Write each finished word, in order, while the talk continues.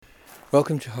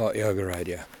Welcome to Heart Yoga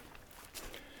Radio.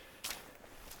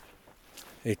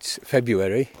 It's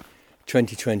February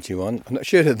 2021. I'm not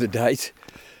sure of the date.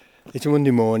 It's a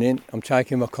Monday morning. I'm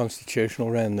taking my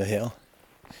constitutional round the hill.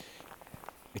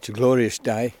 It's a glorious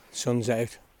day. Sun's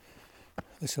out.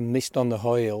 There's some mist on the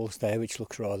high hills there, which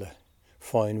looks rather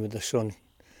fine with the sun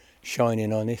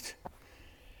shining on it.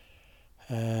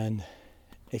 And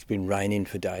it's been raining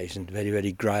for days and very,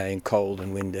 very grey and cold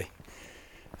and windy.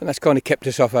 And that's kind of kept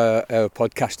us off our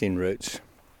podcasting routes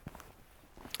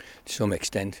to some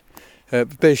extent.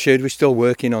 But be assured, we're still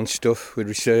working on stuff, we're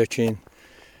researching,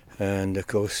 and of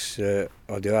course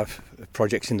I do have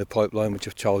projects in the pipeline which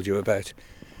I've told you about,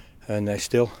 and they're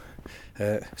still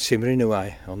simmering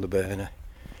away on the burner.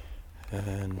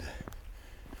 And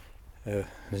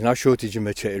there's no shortage of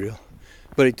material,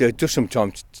 but it does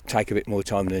sometimes take a bit more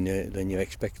time than you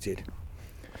expected.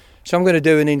 So I'm going to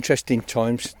do an interesting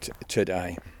times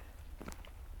today.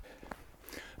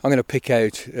 I'm going to pick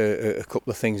out a couple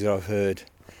of things that I've heard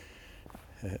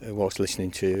whilst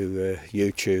listening to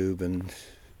YouTube and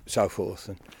so forth,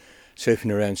 and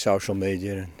surfing around social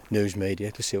media and news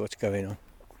media to see what's going on.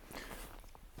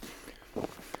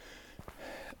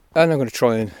 And I'm going to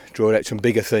try and draw out some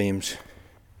bigger themes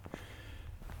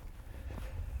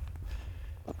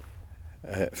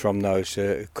from those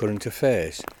current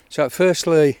affairs. So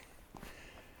firstly,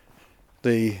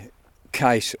 the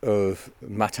case of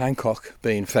Matt Hancock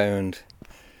being found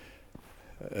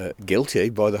guilty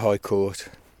by the High Court,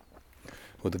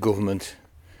 or the government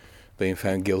being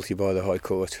found guilty by the High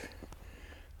Court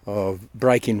of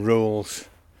breaking rules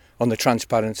on the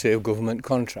transparency of government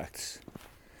contracts.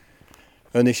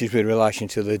 And this is with relation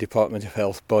to the Department of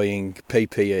Health buying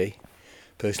PPE,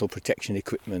 personal protection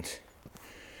equipment,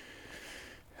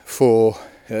 for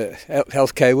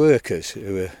healthcare workers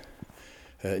who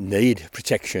need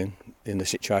protection in the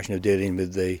situation of dealing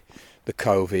with the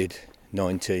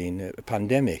COVID-19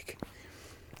 pandemic.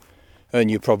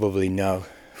 And you probably know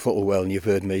full well, and you've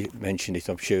heard me mention it,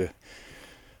 I'm sure,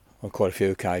 on quite a few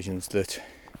occasions, that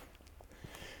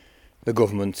the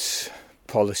government's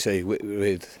policy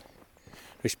with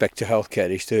respect to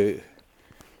healthcare is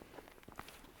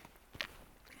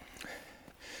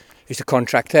to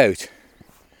contract out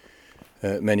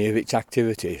many of its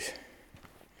activities.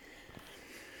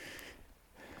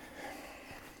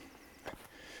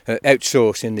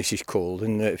 Outsourcing, this is called,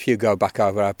 and if you go back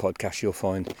over our podcast, you'll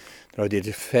find that I did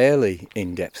a fairly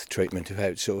in-depth treatment of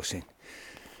outsourcing,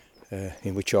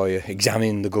 in which I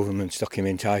examined the government's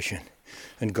documentation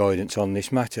and guidance on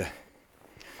this matter.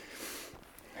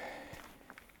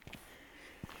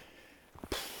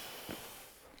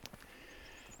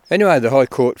 Anyway, the High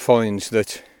Court finds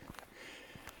that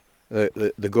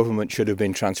the government should have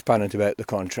been transparent about the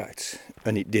contracts,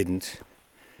 and it didn't.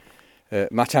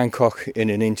 Matt Hancock, in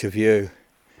an interview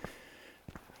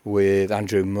with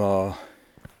Andrew Marr,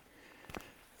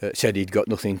 said he'd got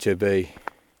nothing to be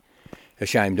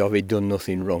ashamed of, he'd done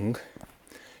nothing wrong.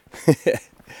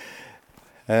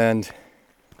 And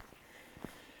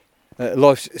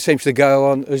life seems to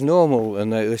go on as normal,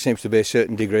 and there seems to be a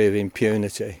certain degree of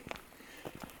impunity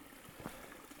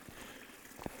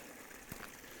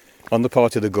on the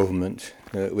part of the government,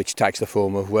 which takes the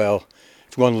form of, well,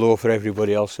 it's one law for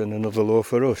everybody else and another law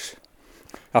for us.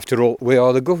 After all, we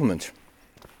are the government.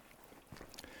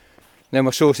 Now,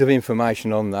 my source of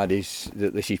information on that is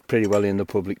that this is pretty well in the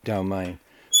public domain.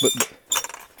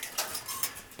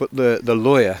 But the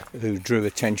lawyer who drew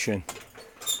attention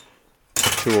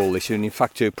to all this, and in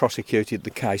fact who prosecuted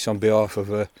the case on behalf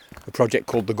of a project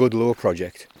called the Good Law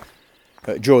Project,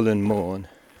 Joyland Morn,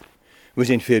 was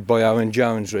interviewed by Owen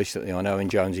Jones recently on Owen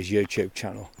Jones's YouTube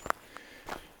channel.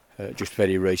 Just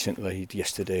very recently,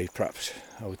 yesterday perhaps,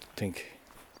 I would think.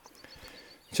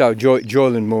 So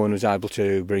Joyland Morn was able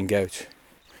to bring out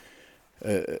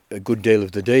a good deal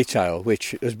of the detail,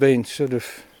 which has been sort of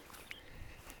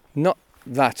not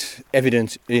that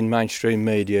evident in mainstream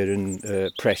media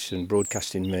and press and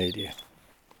broadcasting media.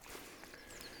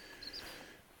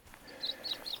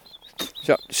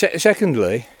 So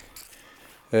secondly,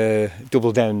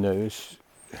 Double Down News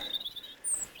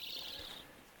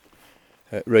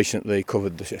recently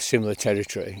covered a similar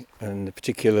territory, and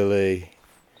particularly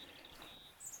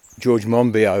George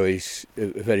Monbiot is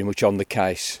very much on the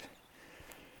case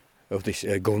of this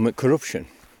government corruption.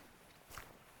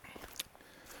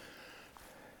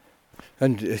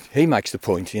 And he makes the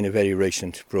point in a very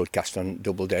recent broadcast on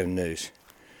Double Down News,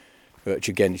 which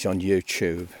again is on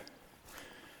YouTube,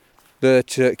 that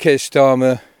Keir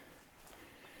Starmer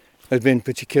has been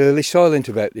particularly silent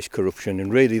about this corruption,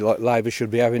 and really, like Labour, should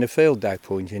be having a field day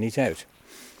pointing it out.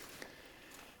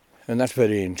 And that's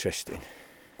very interesting.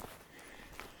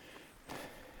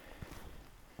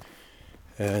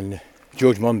 And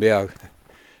George Monbiot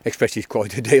expresses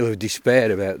quite a deal of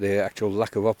despair about the actual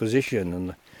lack of opposition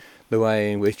and the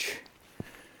way in which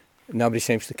nobody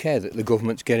seems to care that the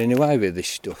government's getting away with this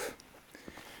stuff.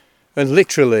 And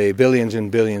literally billions and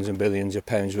billions and billions of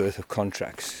pounds worth of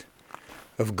contracts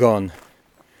have gone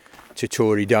to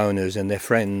Tory donors and their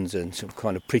friends and some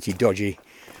kind of pretty dodgy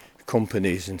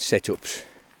companies and setups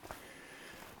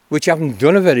which haven't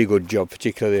done a very good job,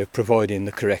 particularly of providing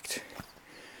the correct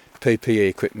PPE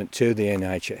equipment to the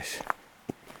NHS.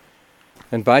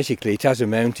 And basically it has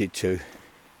amounted to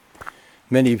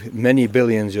many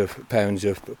billions of pounds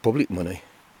of public money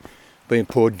being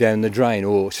poured down the drain,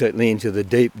 or certainly into the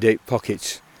deep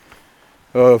pockets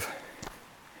of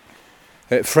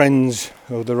friends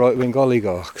of the right-wing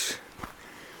oligarchs.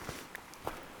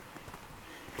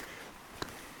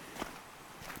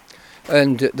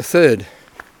 And the third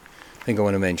thing I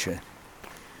want to mention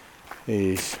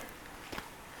is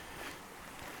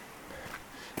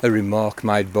a remark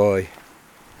made by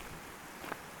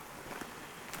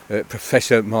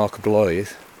Professor Mark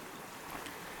Blyth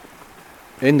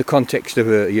in the context of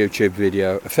a YouTube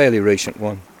video, a fairly recent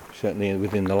one, certainly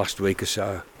within the last week or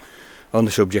so, on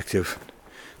the subject of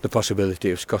the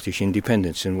possibility of Scottish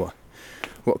independence and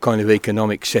what kind of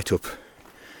economic setup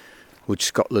would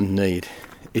Scotland need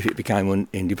if it became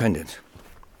independent.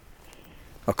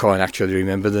 I can't actually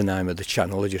remember the name of the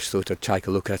channel, I just thought I'd take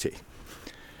a look at it.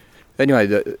 Anyway,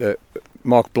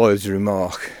 Mark Blyth's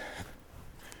remark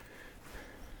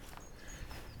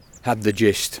had the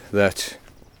gist that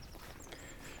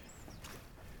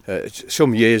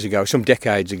some years ago, some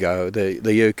decades ago,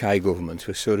 the UK government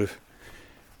was sort of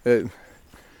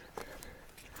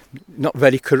not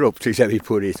very corrupt, is how he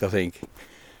put it, I think.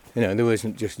 You know, there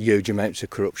wasn't just huge amounts of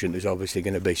corruption. There's obviously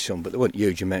going to be some, but there weren't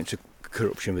huge amounts of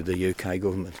corruption with the UK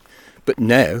government. But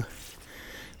now,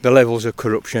 the levels of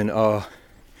corruption are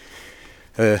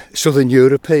Southern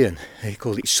European. He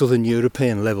called it Southern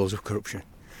European levels of corruption.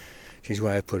 Is his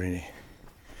way of putting it.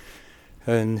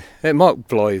 And Mark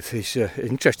Blyth is an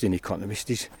interesting economist.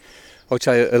 He's, I would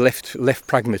say, a left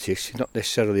pragmatist. He's not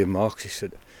necessarily a Marxist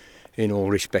in all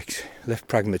respects. Left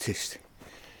pragmatist.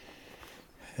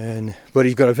 But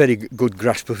he's got a very good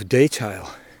grasp of detail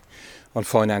on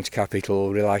finance,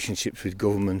 capital, relationships with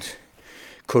government,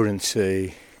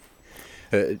 currency,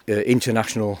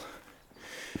 international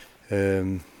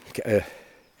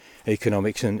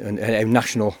economics and how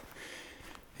national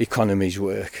economies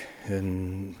work,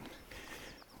 and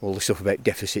all the stuff about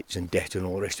deficits and debt and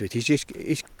all the rest of it.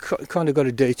 He's kind of got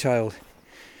a detailed,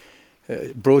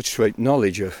 broad stroke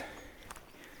knowledge of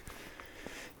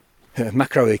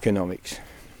macroeconomics.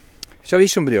 So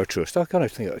he's somebody I trust. I kind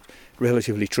of think I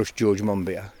relatively trust George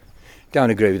Monbiot.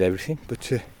 Don't agree with everything,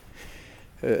 but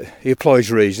he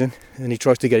applies reason and he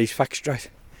tries to get his facts straight.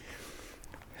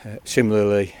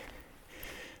 Similarly,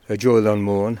 Joylan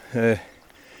Moore,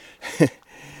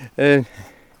 I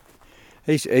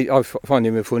find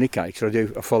him a funny character.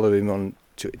 I follow him on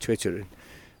Twitter, and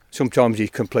sometimes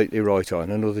he's completely right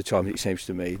on, and other times it seems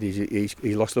to me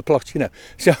he lost the plot, you know.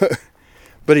 So,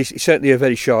 but he's certainly a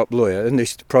very sharp lawyer, and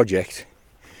this project,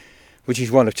 which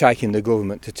is one of taking the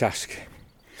government to task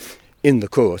in the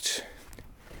courts,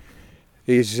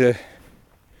 is a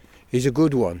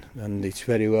good one, and it's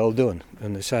very well done.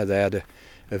 And they say they had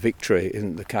a victory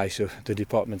in the case of the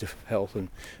Department of Health and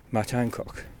Matt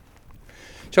Hancock.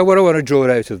 So what I want to draw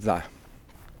out of that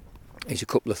is a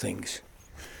couple of things.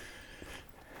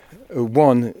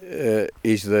 One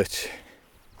is that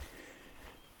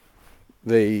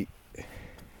the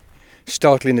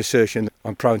startling assertion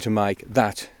I'm prone to make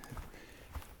that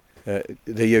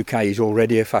the UK is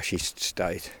already a fascist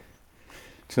state.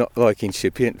 It's not like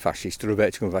incipient fascist or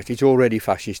about to come back. It's already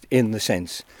fascist in the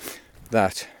sense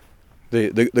that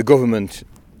the government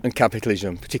and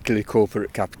capitalism, particularly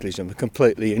corporate capitalism, are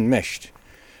completely enmeshed.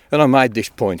 And I made this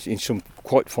point in some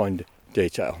quite fine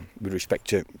detail with respect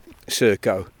to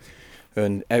Serco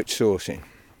and outsourcing.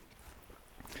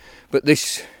 But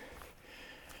this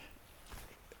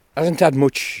hasn't had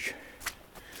much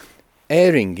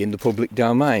airing in the public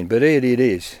domain, but here it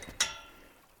is,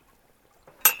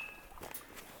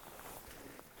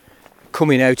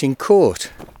 coming out in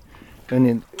court and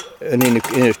in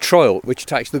a trial which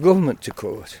takes the government to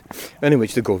court and in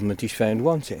which the government is found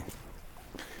wanting.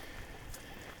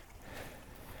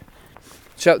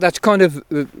 So that's kind of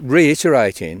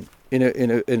reiterating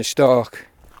in a stark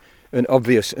and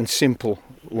obvious and simple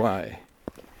way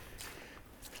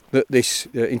that this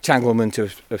entanglement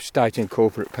of state and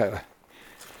corporate power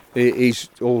is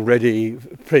already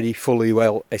pretty fully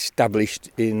well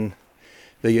established in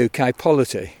the UK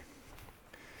polity.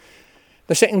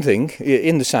 The second thing,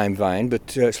 in the same vein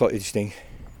but slightly distinct,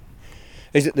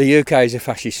 is that the UK is a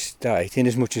fascist state in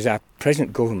as much as our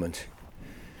present government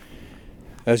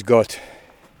has got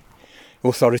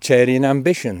authoritarian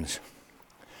ambitions.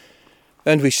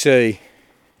 And we see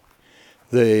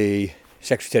the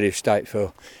Secretary of State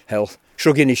for Health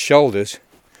shrugging his shoulders,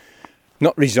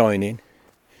 not resigning,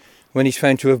 when he's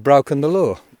found to have broken the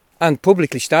law, and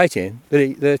publicly stating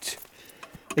that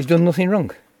he's done nothing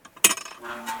wrong.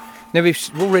 Now,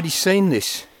 we've already seen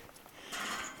this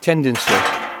tendency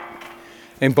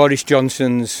in Boris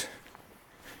Johnson's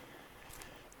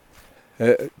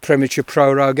premature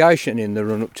prorogation in the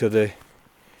run-up to the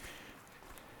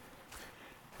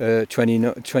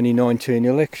 2019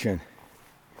 election.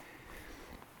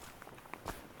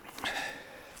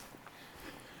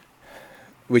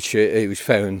 Which was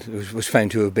found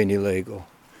to have been illegal.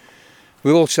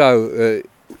 You'll also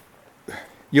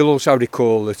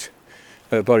recall that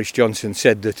Boris Johnson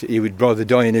said that he would rather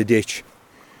die in a ditch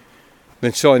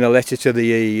than sign a letter to the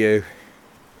EU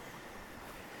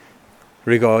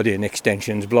regarding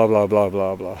extensions, blah blah blah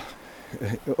blah blah,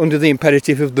 under the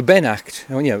imperative of the Benn Act.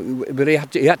 But he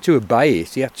had to obey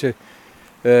it. He had to.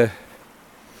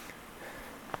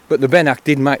 But the Benn Act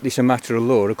did make this a matter of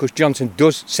law. Of course, Johnson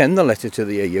does send the letter to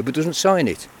the EU, but doesn't sign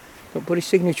it. Don't put his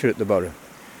signature at the bottom.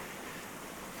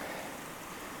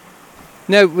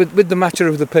 Now, with the matter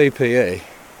of the PPE,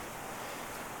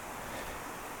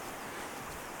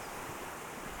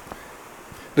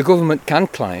 the government can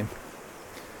claim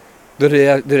that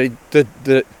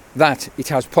it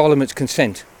has Parliament's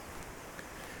consent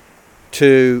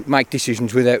to make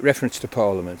decisions without reference to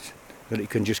Parliament, that it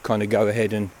can just kind of go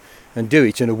ahead and do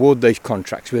it and award these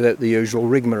contracts without the usual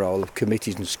rigmarole of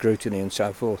committees and scrutiny and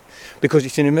so forth, because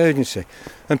it's an emergency.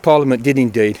 And Parliament did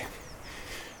indeed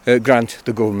grant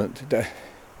the government the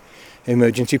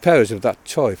emergency powers of that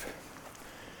type.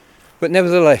 But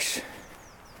nevertheless,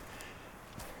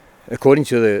 according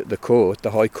to the court, the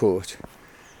High Court,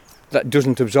 that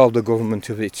doesn't absolve the government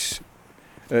of its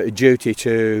duty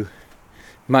to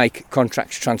make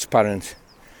contracts transparent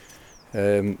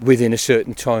within a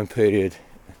certain time period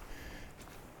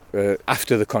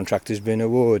after the contract has been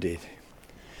awarded.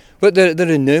 But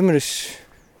there are numerous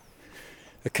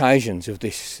occasions of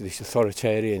this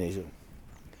authoritarianism,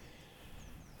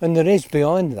 and there is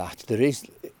behind that there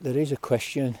is a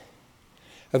question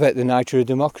about the nature of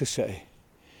democracy.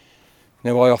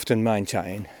 Now, I often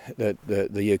maintain that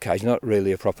the UK is not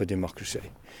really a proper democracy.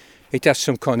 It has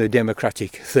some kind of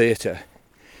democratic theatre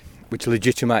which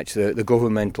legitimates the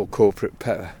governmental corporate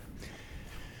power.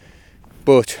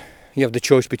 But you have the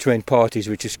choice between parties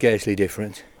which are scarcely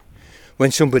different.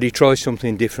 When somebody tries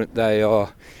something different, they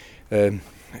are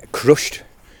crushed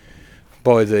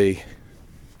by the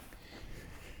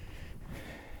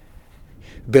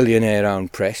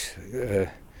billionaire-owned press,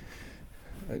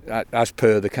 as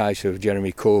per the case of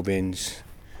Jeremy Corbyn's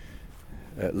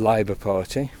Labour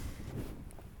Party.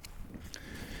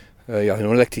 You have an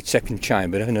elected second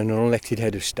chamber and an unelected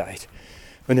head of state,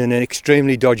 and an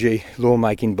extremely dodgy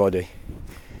lawmaking body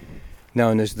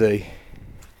known as the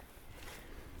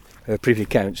Privy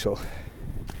Council,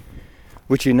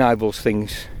 which enables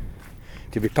things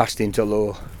to be passed into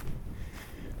law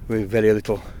with very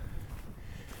little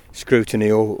scrutiny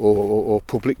or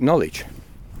public knowledge.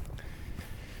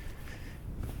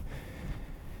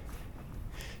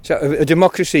 So a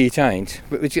democracy it ain't,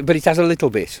 but it has a little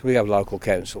bit. We have local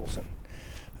councils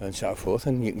and so forth,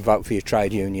 and you can vote for your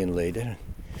trade union leader, and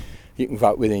you can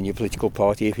vote within your political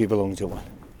party if you belong to one.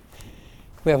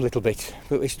 We have a little bit,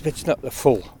 but it's not a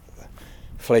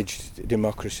full-fledged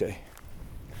democracy.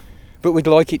 But we'd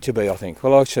like it to be, I think.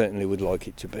 Well, I certainly would like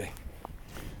it to be. I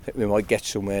think we might get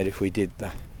somewhere if we did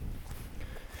that.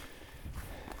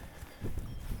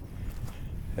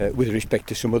 With respect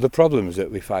to some of the problems that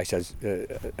we face as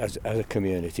a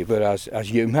community, but as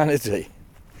humanity.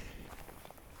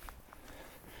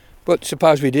 But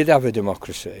suppose we did have a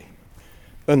democracy,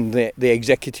 and the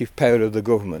executive power of the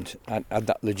government had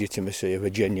that legitimacy of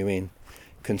a genuine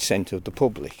consent of the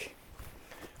public,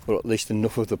 or at least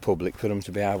enough of the public for them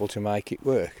to be able to make it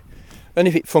work. And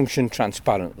if it functioned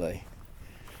transparently,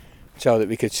 so that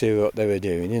we could see what they were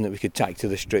doing and that we could take to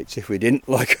the streets if we didn't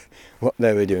like what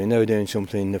they were doing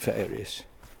something nefarious,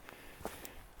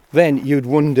 then you'd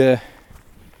wonder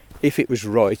if it was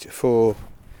right for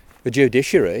the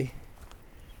judiciary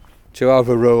to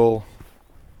overrule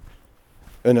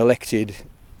an elected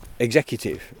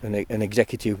executive, an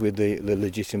executive with the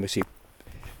legitimacy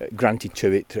granted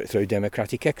to it through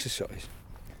democratic exercise.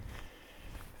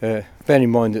 Bear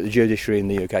in mind that the judiciary in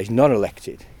the UK is not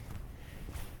elected.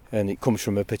 and it comes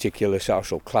from a particular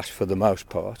social class for the most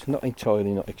part, not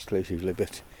entirely, not exclusively,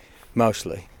 but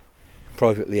mostly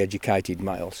privately educated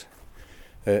males,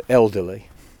 elderly.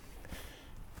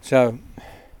 So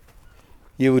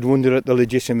you would wonder at the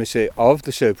legitimacy of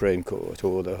the Supreme Court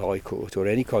or the High Court or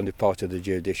any kind of part of the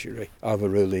judiciary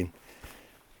overruling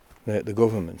the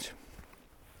government.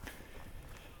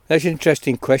 That's an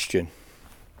interesting question.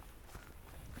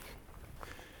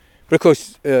 But of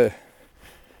course, a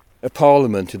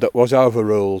parliament that was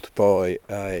overruled by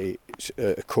a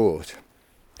court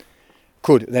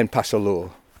could then pass a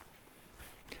law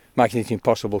making it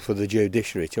impossible for the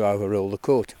judiciary to overrule the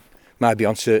court. Maybe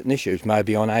on certain issues,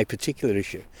 maybe on a particular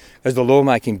issue. As the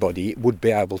lawmaking body, it would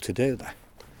be able to do that.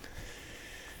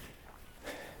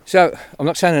 So, I'm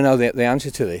not saying I know the answer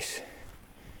to this.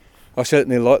 I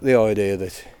certainly like the idea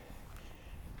that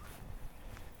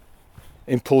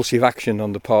impulsive action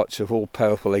on the parts of all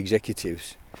powerful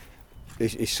executives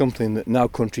is something that no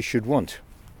country should want.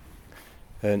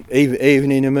 And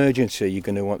even in emergency, you're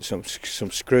going to want some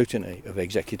scrutiny of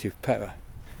executive power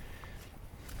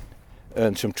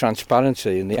and some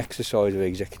transparency in the exercise of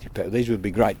executive power. These would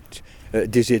be great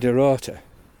desiderata.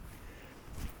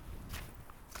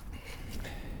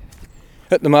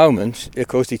 At the moment, of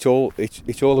course, it's all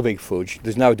a big fudge.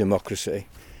 There's no democracy.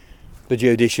 The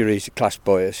judiciary is class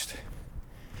biased.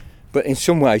 But in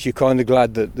some ways, you're kind of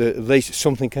glad that at least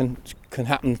something can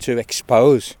happen to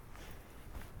expose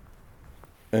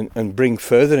and bring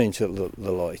further into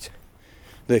the light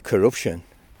the corruption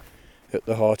at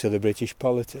the heart of the British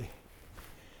polity.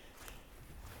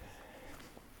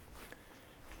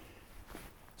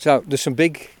 So there's some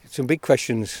big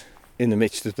questions in the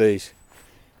midst of these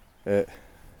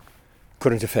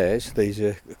current affairs,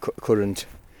 these current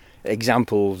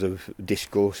examples of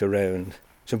discourse around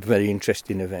some very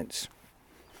interesting events.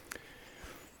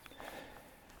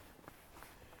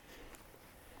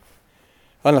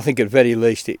 And I think at very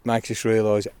least it makes us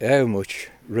realise how much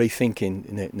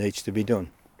rethinking needs to be done.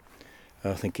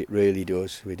 I think it really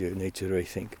does. We do need to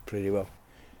rethink pretty well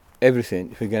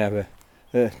everything if we're going to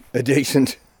have a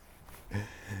decent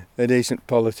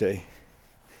polity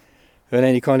and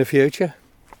any kind of future.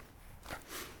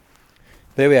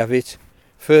 There we have it.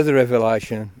 Further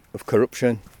revelation of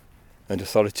corruption and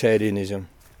authoritarianism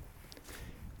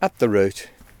at the root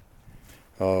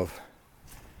of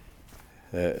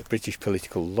British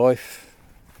political life.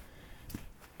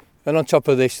 And on top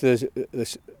of this, there's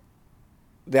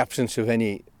the absence of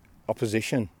any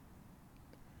opposition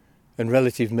and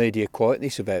relative media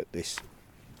quietness about this.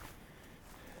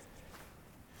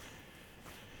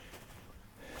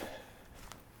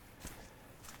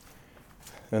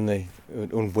 And the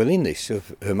unwillingness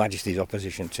of Her Majesty's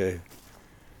opposition to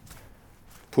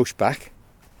push back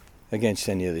against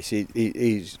any of this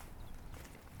is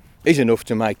enough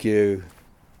to make you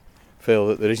feel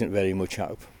that there isn't very much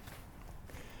hope.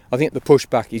 I think the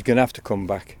pushback is going to have to come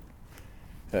back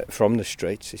from the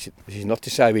streets. This is not to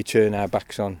say we turn our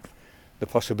backs on the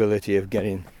possibility of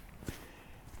getting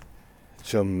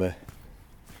some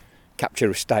capture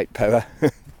of state power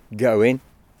going.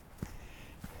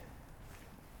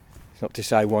 It's not to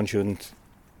say one shouldn't,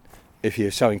 if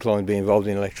you're so inclined, be involved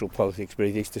in electoral politics, but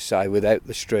it is to say without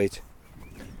the street,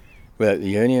 without the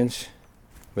unions,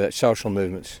 without social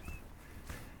movements,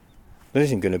 there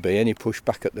isn't going to be any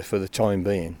pushback for the time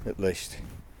being, at least,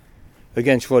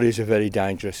 against what is a very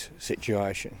dangerous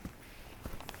situation.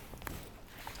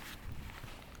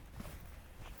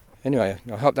 Anyway,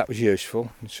 I hope that was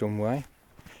useful in some way.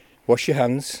 Wash your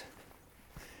hands.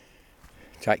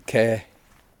 Take care.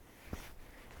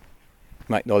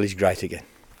 Make knowledge great again.